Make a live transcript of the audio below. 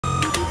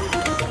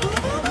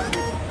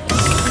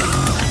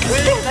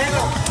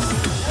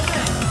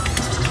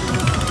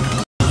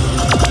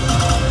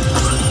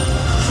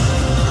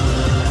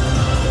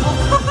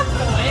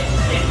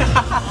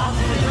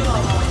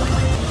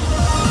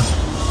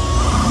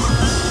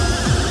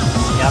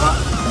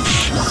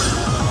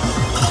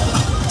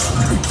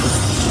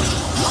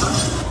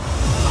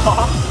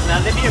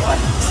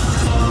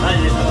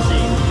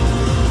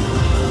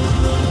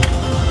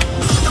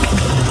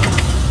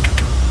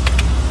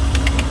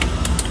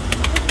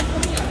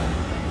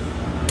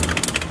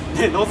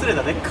ってノースレー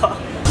ダーでっか。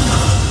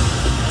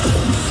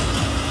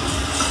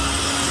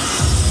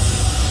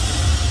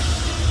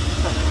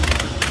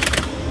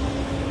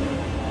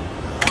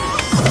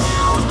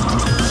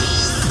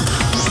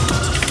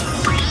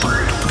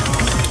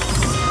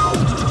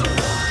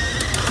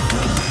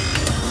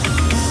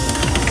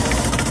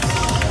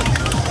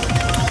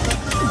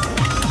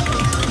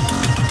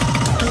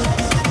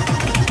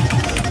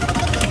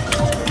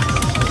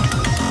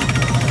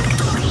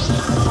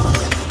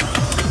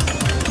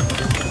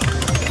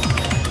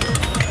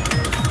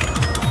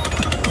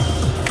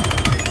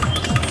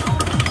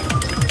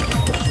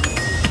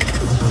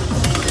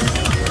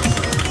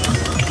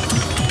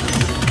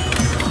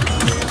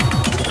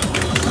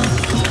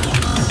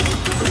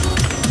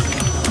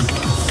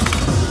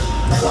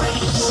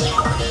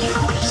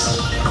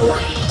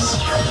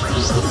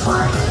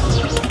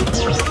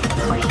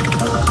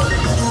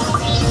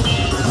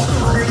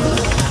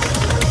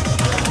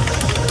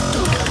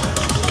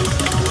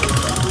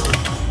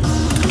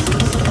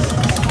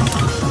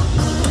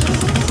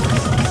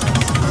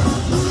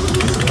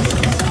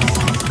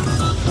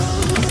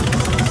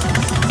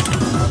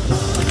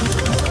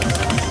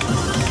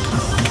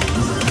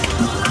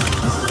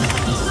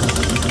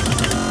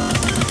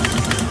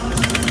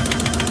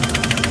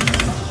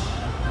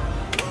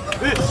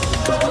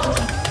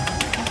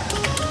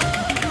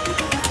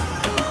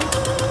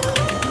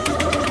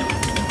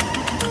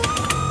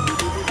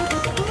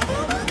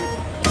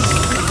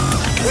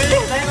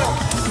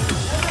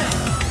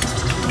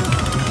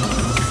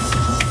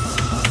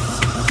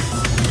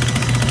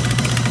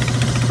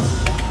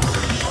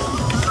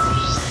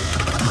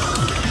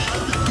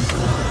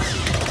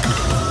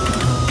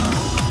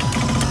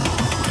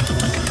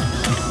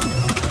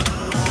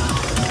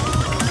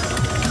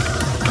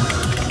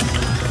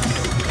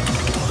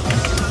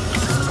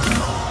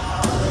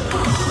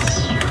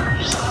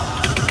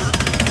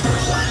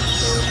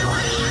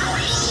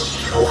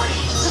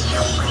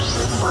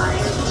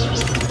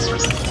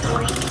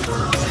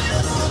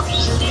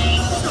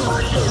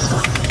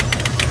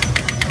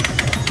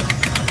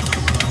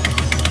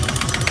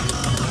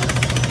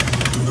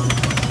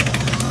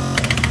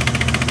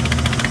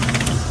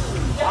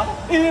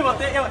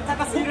待って、やばい、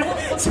高すぎる。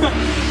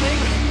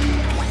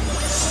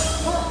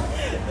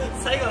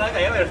最後なんか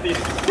やばいやっていい。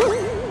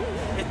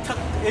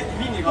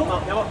ミニま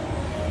たやば。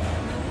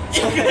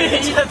ちょっと俺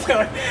じゃ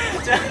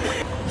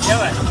や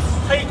ばい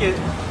背景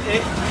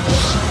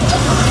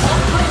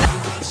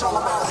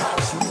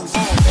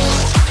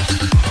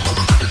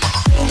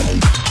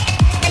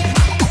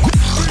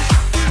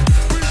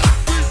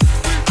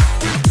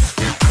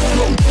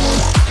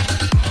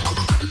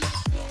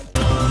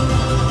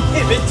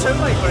めっちゃう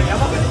まいこれや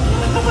ばく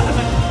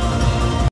ない？